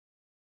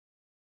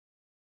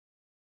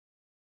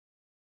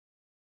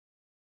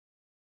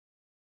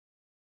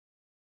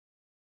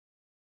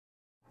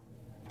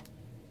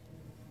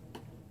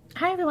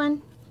Hi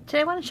everyone!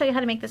 Today I want to show you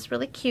how to make this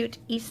really cute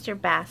Easter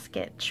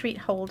basket treat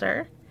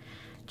holder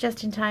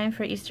just in time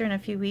for Easter in a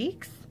few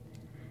weeks.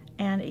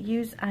 And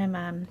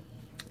I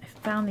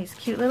found these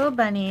cute little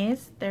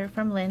bunnies. They're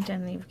from Lint,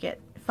 and you get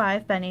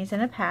 5 bunnies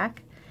in a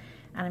pack.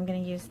 And I'm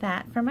going to use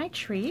that for my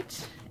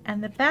treat.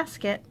 And the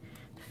basket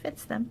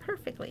fits them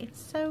perfectly.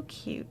 It's so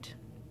cute.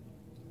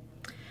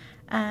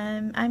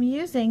 I'm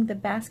using the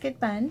Basket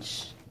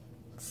Bunch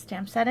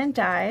stamp set and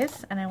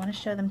dies, and I want to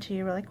show them to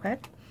you really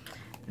quick.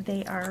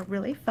 They are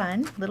really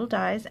fun little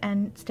dies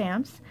and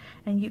stamps,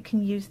 and you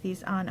can use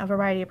these on a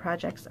variety of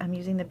projects. I'm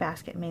using the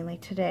basket mainly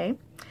today,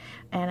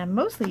 and I'm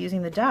mostly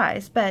using the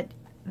dies, but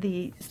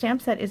the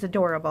stamp set is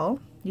adorable.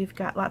 You've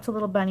got lots of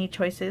little bunny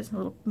choices, a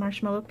little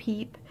marshmallow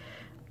peep,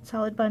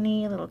 solid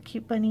bunny, a little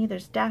cute bunny.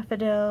 There's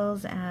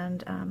daffodils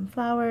and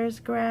flowers,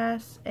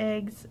 grass,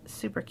 eggs,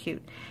 super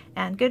cute,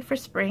 and good for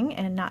spring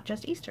and not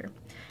just Easter.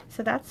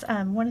 So that's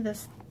one of the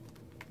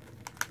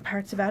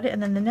parts about it.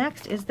 And then the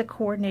next is the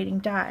coordinating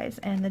dies,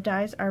 and the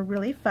dies are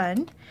really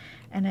fun,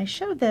 and I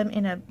showed them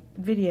in a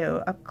video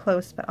up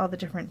close, but all the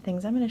different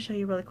things. I'm going to show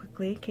you really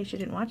quickly in case you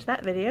didn't watch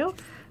that video.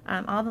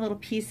 All the little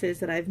pieces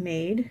that I've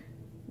made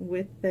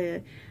with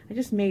I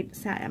just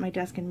sat at my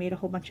desk and made a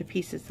whole bunch of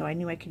pieces, so I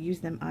knew I could use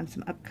them on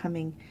some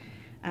upcoming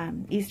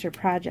Easter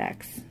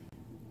projects.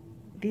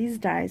 These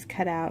dies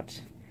cut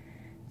out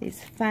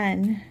these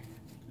fun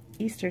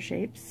Easter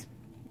shapes,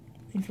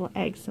 these little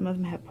eggs. Some of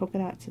them have polka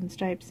dots and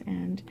stripes,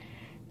 and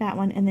that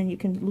one, and then you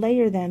can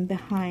layer them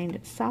behind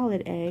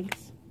solid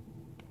eggs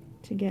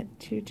to get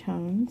 2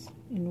 tones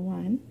in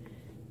one,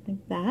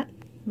 like that.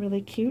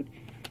 Really cute.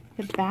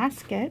 The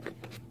basket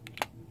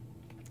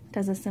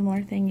does a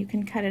similar thing. You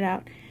can cut it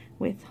out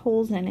with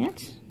holes in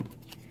it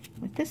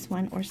with this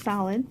one, or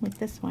solid with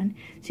this one.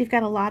 So you've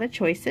got a lot of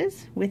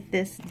choices with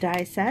this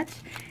die set,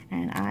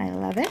 and I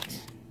love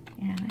it.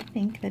 And I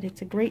think that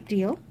it's a great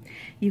deal.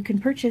 You can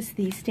purchase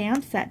the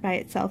stamp set by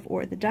itself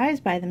or the dies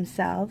by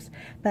themselves,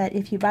 but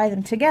if you buy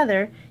them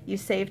together, you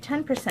save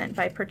 10%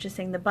 by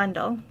purchasing the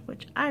bundle,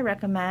 which I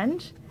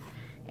recommend,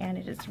 and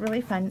it is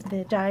really fun.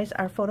 The dies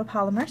are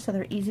photopolymer, so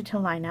they're easy to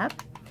line up,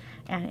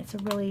 and it's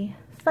a really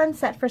fun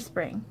set for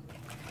spring.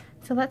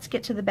 So let's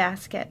get to the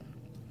basket.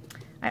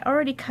 I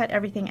already cut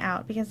everything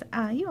out because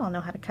you all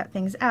know how to cut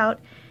things out,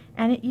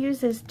 and it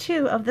uses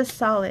 2 of the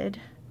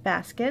solid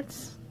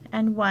baskets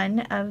and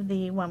one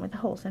with the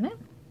holes in it.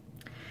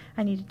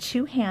 I needed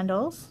 2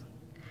 handles,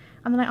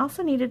 and then I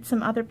also needed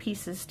some other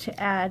pieces to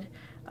add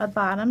a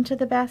bottom to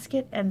the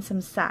basket and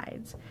some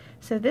sides.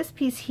 So this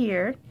piece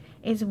here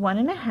is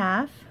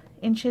 1.5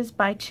 inches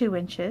by 2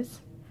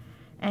 inches,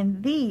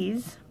 and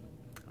these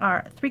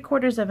are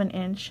 3/4 of an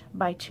inch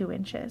by 2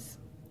 inches.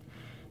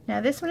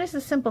 Now this one is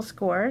a simple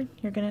score.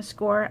 You're going to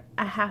score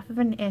 1/2 of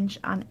an inch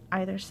on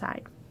either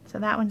side, so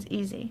that one's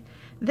easy.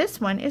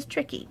 This one is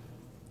tricky,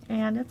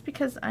 and that's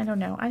because, I don't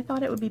know, I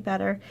thought it would be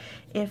better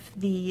if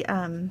the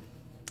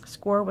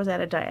score was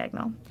at a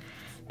diagonal.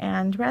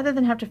 And rather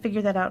than have to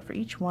figure that out for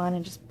each one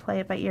and just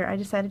play it by ear, I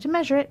decided to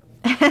measure it.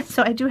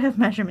 So I do have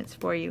measurements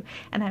for you,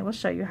 and I will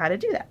show you how to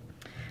do that.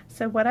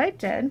 So what I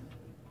did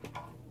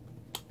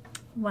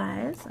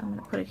was, I'm going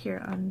to put it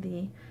here on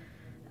the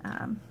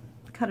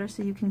cutter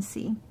so you can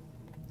see.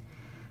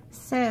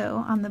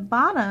 So on the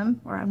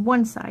bottom, or on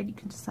one side, you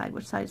can decide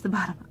which side is the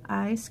bottom,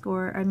 I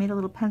made a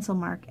little pencil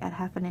mark at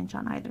 1/2 an inch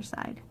on either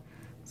side.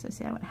 So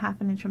see, I went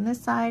 1/2 an inch from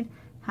this side,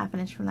 1/2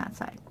 an inch from that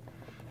side.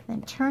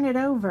 Then turn it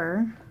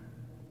over,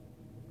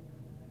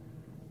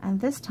 and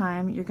this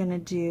time you're going to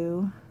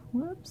do,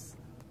 whoops,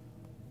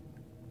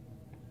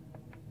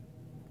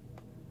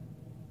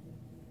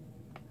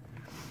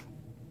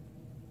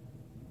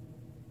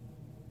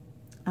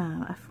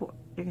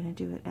 you're going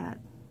to do it at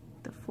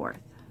the 4th.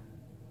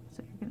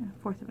 So you're going to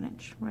 1/4 of an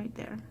inch right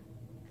there,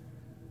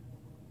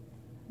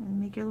 and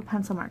make your little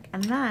pencil mark.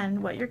 And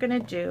then what you're going to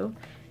do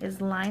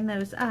is line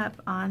those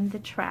up on the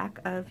track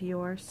of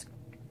your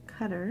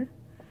cutter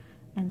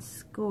and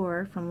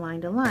score from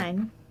line to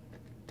line.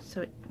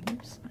 So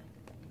oops,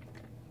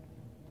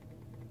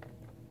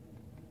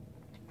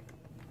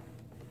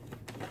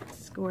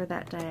 score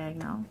that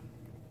diagonal,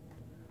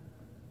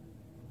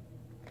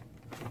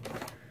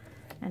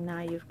 and now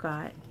you've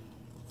got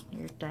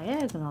your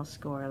diagonal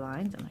score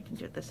lines, and I can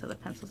do this so the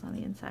pencil's on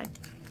the inside,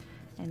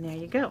 and there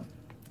you go.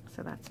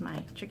 So that's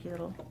my tricky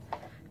little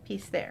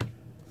piece there.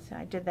 So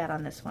I did that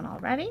on this one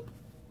already,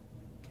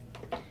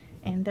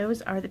 and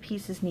those are the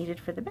pieces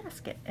needed for the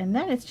basket. And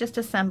then it's just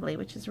assembly,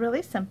 which is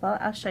really simple.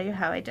 I'll show you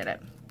how I did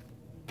it.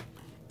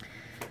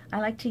 I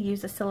like to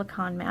use a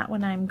silicone mat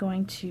when I'm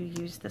going to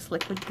use this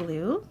liquid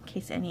glue, in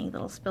case any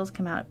little spills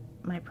come out.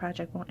 My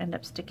project won't end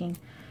up sticking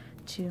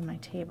to my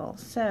table.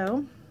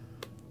 So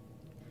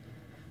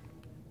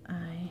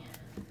I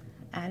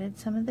added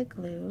some of the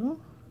glue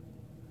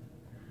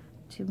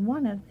to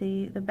one of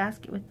the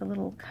basket with the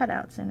little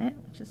cutouts in it,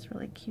 which is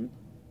really cute.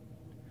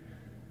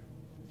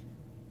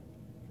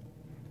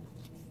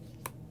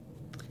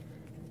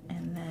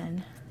 And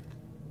then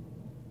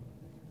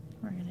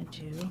we're going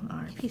to do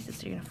our pieces.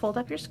 So you're going to fold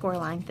up your score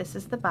line. This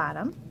is the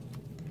bottom.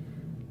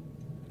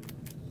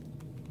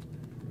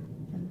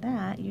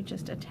 you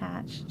just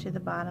attach to the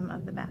bottom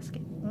of the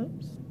basket.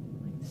 Oops,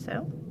 like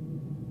so.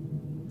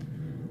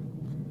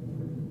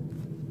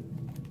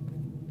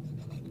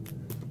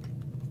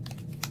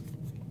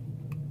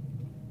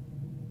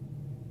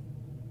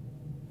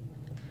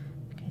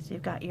 Okay, so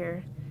you've got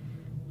your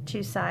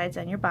two sides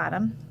and your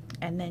bottom,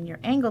 and then your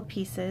angle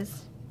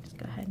pieces, just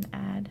go ahead and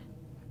add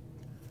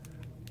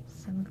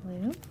some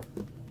glue.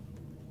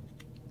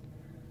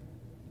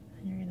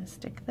 And you're going to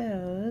stick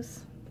those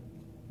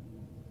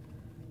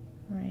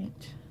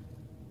right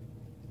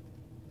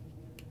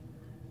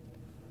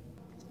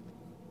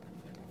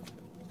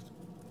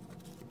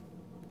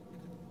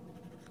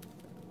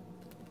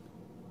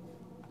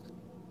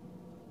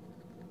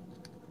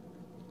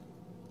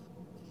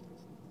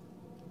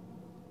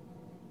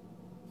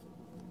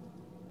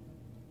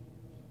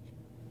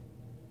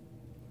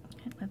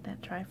and let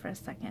that dry for a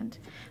second.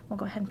 We'll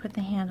go ahead and put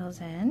the handles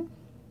in.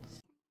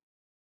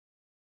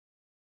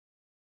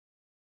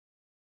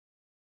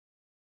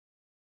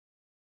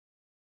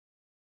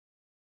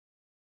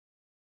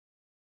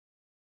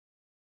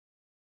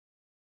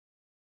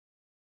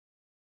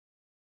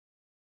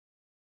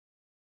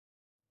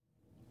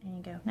 There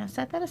you go. Now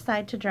set that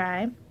aside to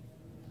dry, and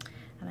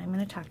I'm going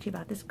to talk to you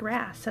about this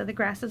grass. So the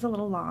grass is a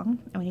little long,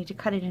 and we need to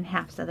cut it in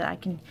half so that I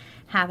can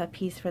have a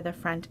piece for the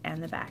front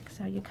and the back.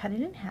 So you cut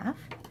it in half,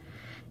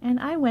 and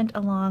I went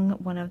along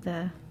one of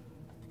the,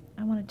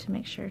 I wanted to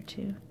make sure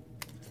to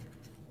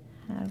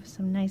have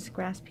some nice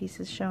grass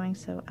pieces showing,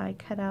 so I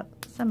cut out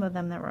some of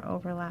them that were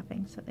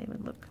overlapping so they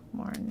would look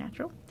more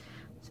natural.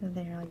 So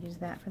there, I'll use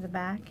that for the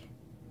back.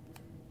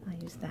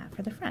 I'll use that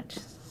for the front.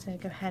 So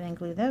go ahead and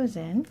glue those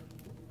in.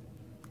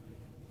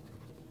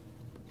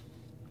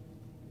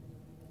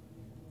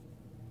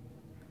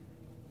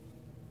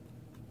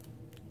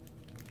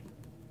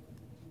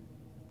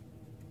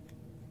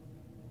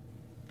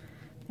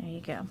 There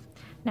you go.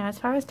 Now, as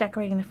far as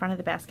decorating the front of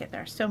the basket,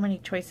 there are so many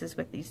choices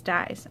with these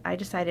dies. I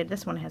decided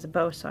this one has a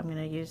bow, so I'm going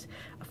to use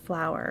a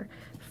flower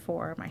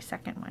for my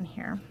second one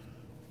here.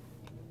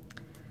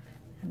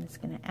 I'm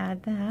just going to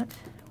add that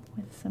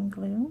with some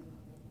glue.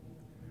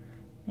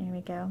 There we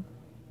go.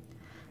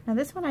 Now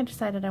this one I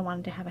decided I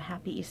wanted to have a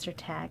Happy Easter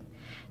tag.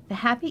 The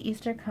Happy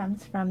Easter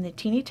comes from the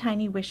Teeny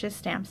Tiny Wishes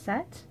stamp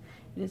set.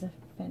 It is a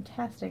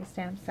fantastic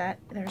stamp set.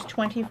 There's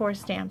 24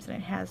 stamps, and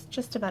it has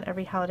just about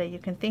every holiday you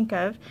can think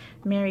of.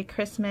 Merry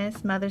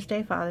Christmas, Mother's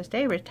Day, Father's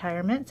Day,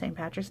 retirement, St.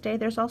 Patrick's Day.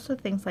 There's also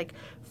things like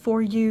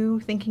for you,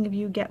 thinking of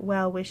you, get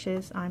well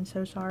wishes, I'm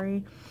so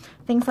sorry,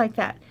 things like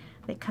that.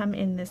 They come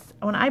in this,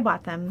 when I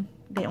bought them,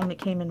 they only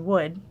came in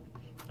wood,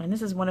 and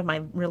this is one of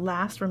my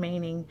last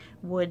remaining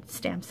wood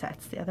stamp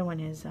sets. The other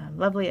one is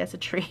Lovely as a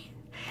Tree.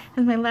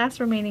 And my last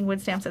remaining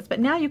wood stamp sets, but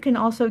now you can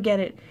also get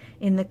it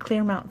in the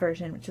clear mount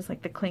version, which is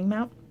like the cling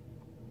mount.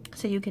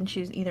 So you can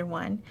choose either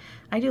one.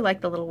 I do like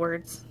the little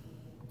words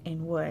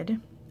in wood,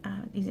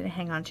 easy to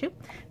hang on to,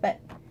 but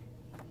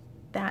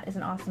that is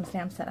an awesome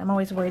stamp set. I'm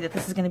always worried that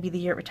this is going to be the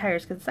year it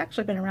retires because it's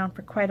actually been around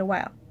for quite a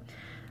while.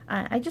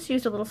 I just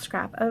used a little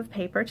scrap of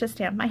paper to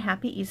stamp my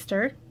Happy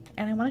Easter,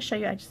 and I want to show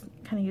you, I just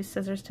kind of used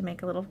scissors to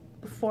make a little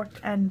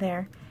forked end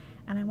there,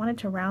 and I wanted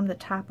to round the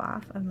top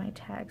off of my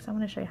tag, so I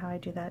want to show you how I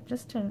do that,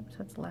 just to, so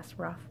it's less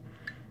rough.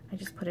 I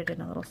just put it in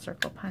a little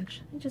circle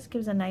punch. It just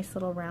gives a nice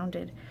little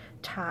rounded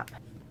top.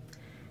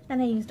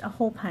 And I used a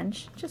hole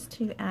punch just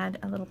to add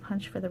a little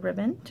punch for the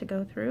ribbon to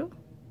go through.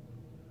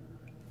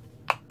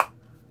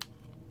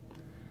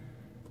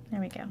 There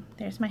we go.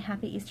 There's my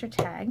Happy Easter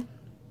tag.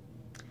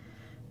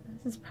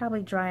 This is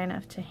probably dry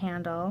enough to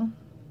handle.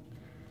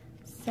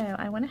 So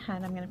I went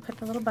ahead, I'm going to put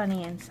the little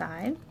bunny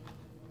inside.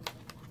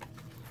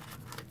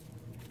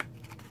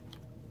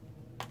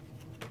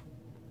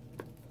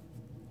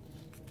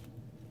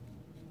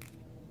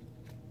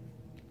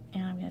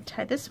 And I'm going to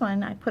tie this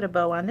one, I put a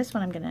bow on. This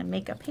one I'm going to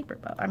make a paper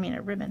bow, I mean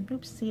a ribbon.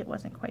 Oops, see, it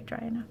wasn't quite dry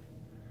enough.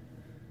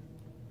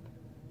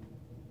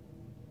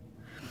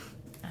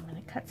 I'm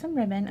going to cut some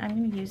ribbon. I'm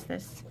going to use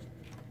this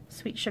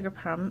Sweet Sugar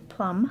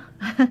Plum.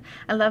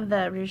 I love the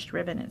ruched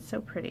ribbon, it's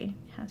so pretty.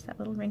 It has that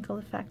little wrinkle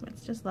effect,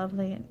 it's just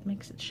lovely, it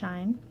makes it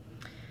shine.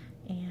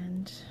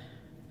 And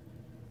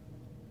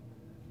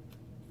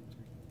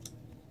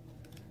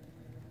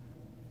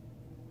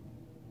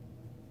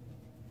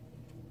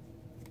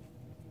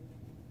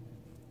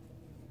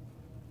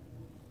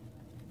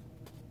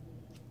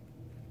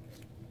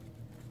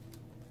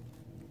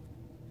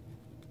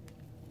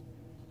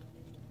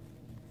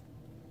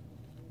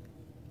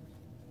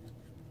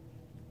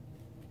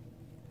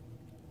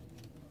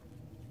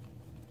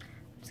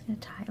going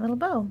to tie a little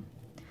bow.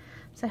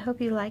 So I hope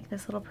you like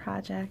this little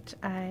project.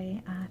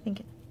 I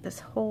think this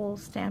whole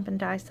stamp and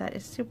die set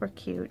is super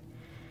cute,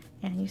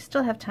 and you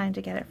still have time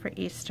to get it for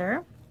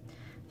Easter,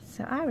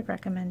 so I would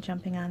recommend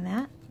jumping on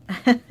that.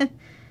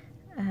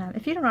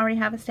 If you don't already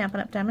have a Stampin'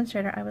 Up!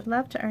 Demonstrator, I would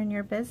love to earn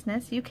your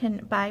business. You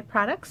can buy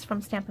products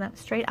from Stampin' Up!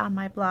 Straight on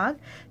my blog,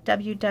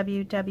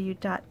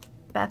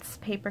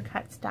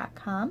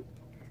 www.bethspapercuts.com.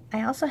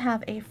 I also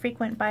have a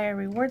frequent buyer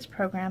rewards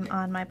program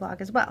on my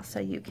blog as well, so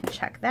you can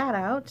check that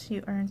out.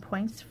 You earn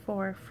points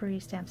for free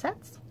stamp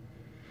sets.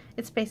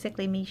 It's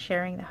basically me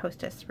sharing the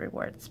hostess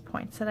rewards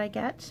points that I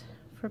get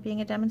for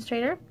being a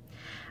demonstrator.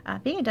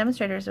 Being a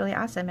demonstrator is really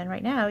awesome, and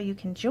right now you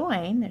can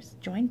join. There's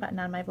a join button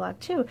on my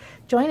blog too.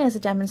 Join as a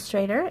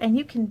demonstrator, and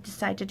you can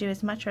decide to do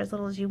as much or as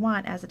little as you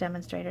want as a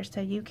demonstrator. So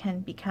you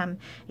can become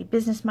a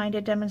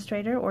business-minded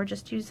demonstrator, or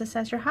just use this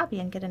as your hobby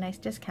and get a nice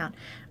discount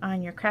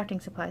on your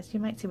crafting supplies. You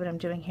might see what I'm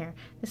doing here.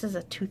 This is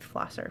a tooth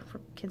flosser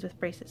for kids with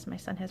braces. My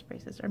son has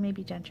braces, or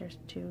maybe dentures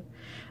too.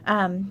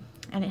 And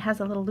it has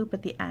a little loop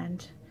at the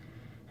end,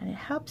 and it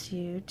helps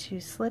you to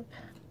slip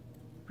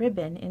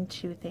ribbon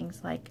into things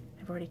like,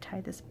 I've already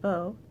tied this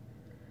bow,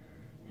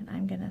 and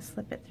I'm going to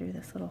slip it through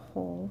this little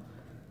hole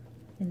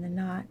in the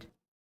knot.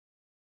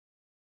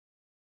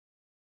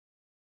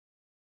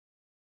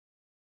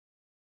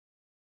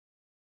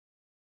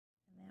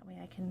 And that way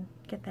I can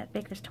get that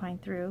baker's twine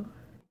through.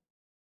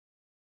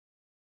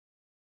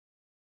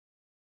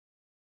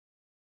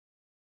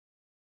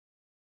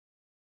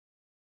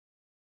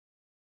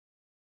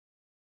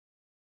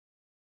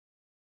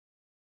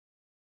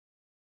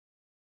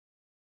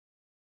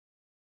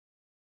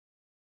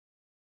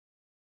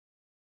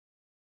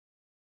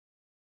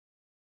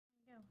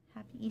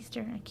 Happy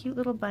Easter, a cute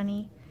little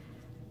bunny.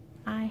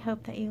 I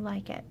hope that you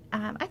like it.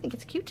 I think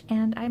it's cute,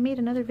 and I made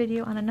another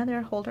video on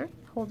another holder,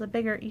 Hold a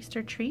Bigger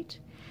Easter Treat,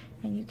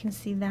 and you can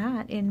see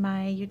that in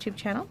my YouTube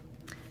channel.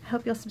 I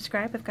hope you'll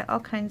subscribe. I've got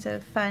all kinds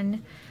of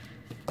fun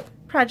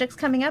projects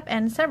coming up,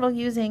 and several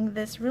using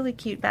this really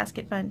cute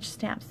basket bunch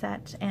stamp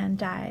set and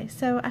die.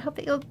 So I hope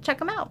that you'll check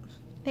them out.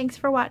 Thanks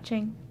for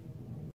watching.